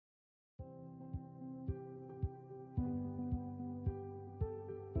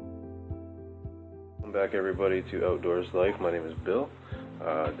Welcome back everybody to Outdoors Life. My name is Bill.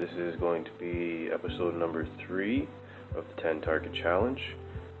 This is going to be episode number 3 of the 10 target challenge.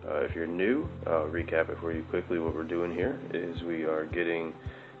 If you're new, I'll recap it for you quickly. What we're doing here is we are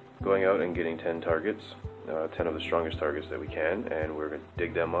going out and getting 10 targets, 10 of the strongest targets that we can, and we're going to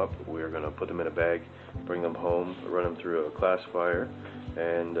dig them up. We're going to put them in a bag, bring them home, run them through a classifier,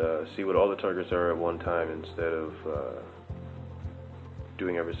 and see what all the targets are at one time instead of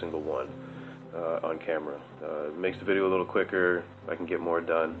doing every single one on camera. It makes the video a little quicker. I can get more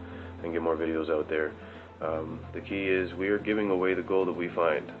done and get more videos out there. The key is we are giving away the gold that we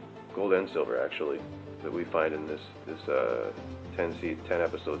find, gold and silver actually, that we find in this 10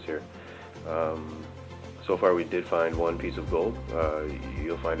 episodes here. So far we did find one piece of gold.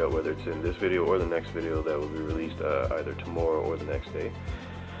 You'll find out whether it's in this video or the next video that will be released either tomorrow or the next day.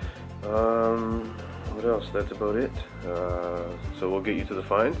 What else? That's about it. So we'll get you to the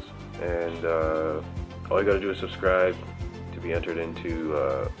finds, and all you gotta do is subscribe to be entered into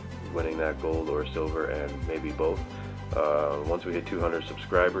winning that gold or silver, and maybe both. Once we hit 200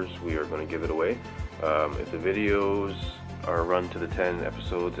 subscribers, we are going to give it away. If the videos are run to the 10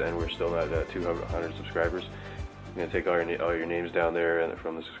 episodes and we're still not at 200 subscribers, I'm going to take all your names down there and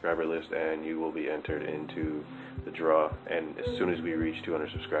from the subscriber list, and you will be entered into the draw. And as soon as we reach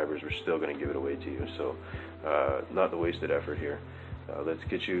 200 subscribers, we're still going to give it away to you. So not the wasted effort here. Let's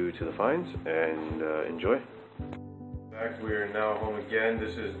get you to the finds and enjoy. We are now home again.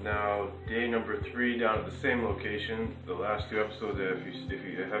 This is now day number 3 down at the same location. The last 2 episodes, if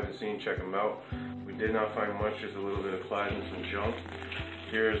you haven't seen, check them out. We did not find much, just a little bit of flies and some junk.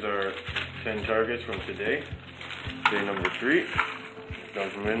 Here's our 10 targets from today. Day number 3.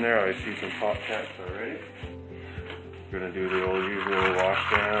 Dump them in there. I see some pop caps already. Gonna do the old usual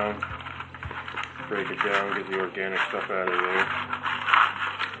wash down, break it down, get the organic stuff out of there.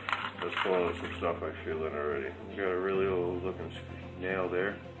 Let's pull out some stuff I feel in already. We got a really old looking nail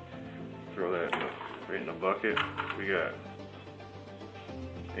there. Throw that right in the bucket. We got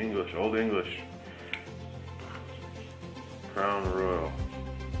English, Old English, Crown Royal,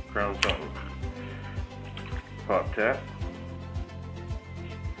 Crown something, pop tap,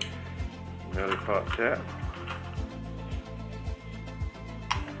 another pop tap.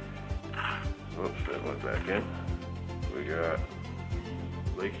 Oops, that went back in. We got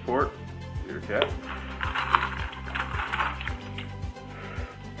Lakeport, Beer Cap.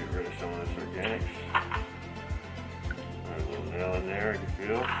 Get rid of some of this organics. There's a little nail in there, you can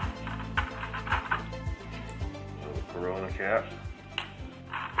feel. A little Corona cap.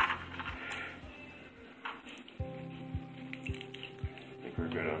 I think we're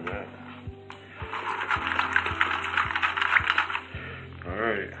good on that.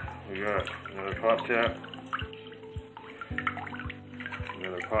 Alright, we got another pop tap.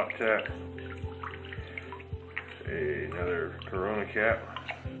 Another pop tap, another Corona cap.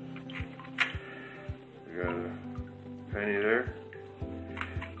 We got a penny there,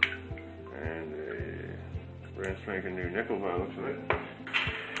 and a brand spanking new nickel bar, looks like.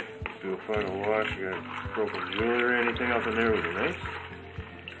 Let's do a final wash. We got broken jewelry. Anything else in there would be nice.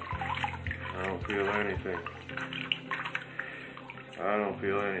 I don't feel anything. I don't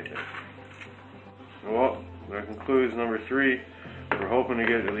feel anything. Well, that concludes number 3. We're hoping to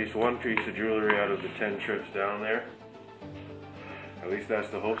get at least one piece of jewelry out of the 10 trips down there. At least that's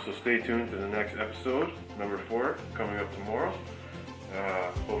the hope, so stay tuned to the next episode, number 4, coming up tomorrow.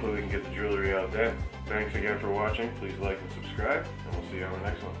 Hopefully we can get the jewelry out then. Thanks again for watching. Please like and subscribe, and we'll see you on the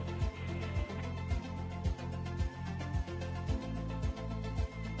next one.